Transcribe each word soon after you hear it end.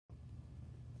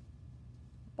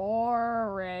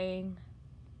boring.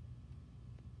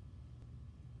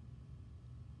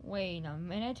 Wait a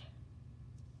minute.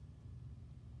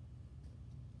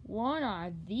 What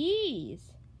are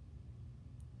these?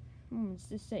 What's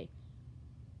this say?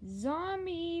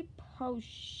 Zombie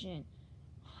potion.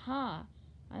 Huh.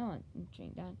 I don't want to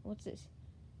drink that. What's this?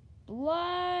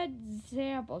 Blood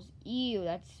samples. Ew,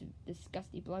 that's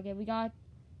disgusting. Blood. Okay, we got.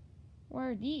 What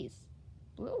are these?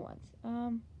 Blue ones.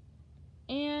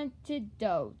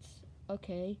 Antidotes.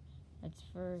 Okay, that's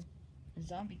for a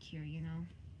zombie cure, you know.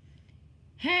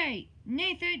 Hey,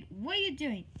 Nathan, what are you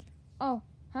doing? Oh,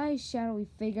 hi, shadowy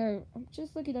figure. I'm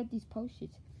just looking at these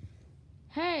potions.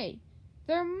 Hey,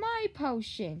 they're my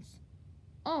potions.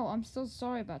 Oh, I'm so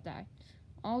sorry about that.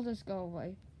 I'll just go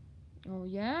away. Oh,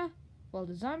 yeah? Well,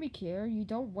 the zombie cure you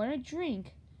don't want to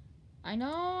drink. I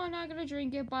know I'm not going to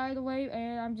drink it, by the way,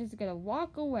 and I'm just going to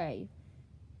walk away.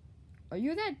 Are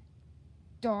you that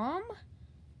dumb?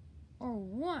 Or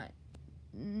what?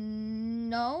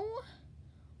 No?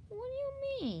 What do you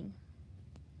mean?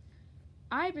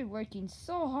 I've been working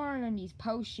so hard on these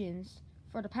potions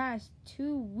for the past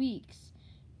 2 weeks,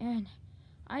 and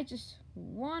I just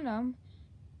want them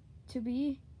to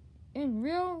be in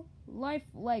real life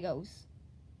Legos.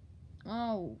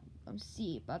 Oh,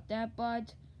 see about that,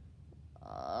 bud.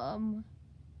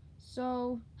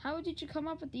 So how did you come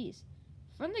up with these?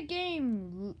 From the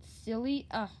game, silly.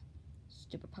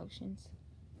 Stupid potions.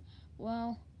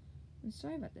 Well, I'm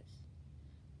sorry about this.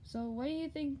 So what do you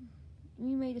think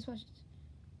we made these potions?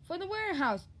 For the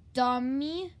warehouse,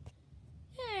 dummy.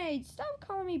 Hey, stop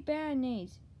calling me bad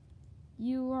names.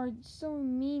 You are so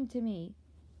mean to me.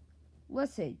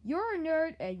 Listen, you're a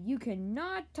nerd and you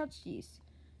cannot touch these.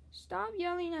 Stop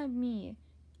yelling at me.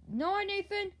 No,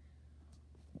 Nathan?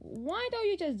 Why don't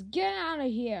you just get out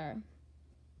of here?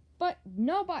 But,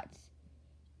 no buts.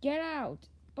 Get out.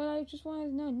 But I just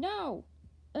wanted to know.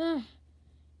 No.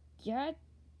 Get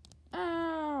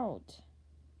out.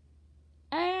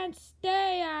 And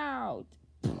stay out.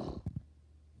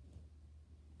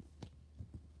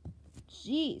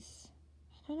 Jeez.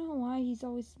 I don't know why he's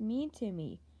always mean to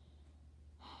me.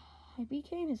 I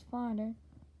became his father.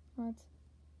 What?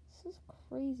 This is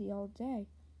crazy all day.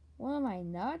 What am I,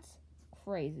 nuts?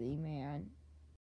 Crazy, man.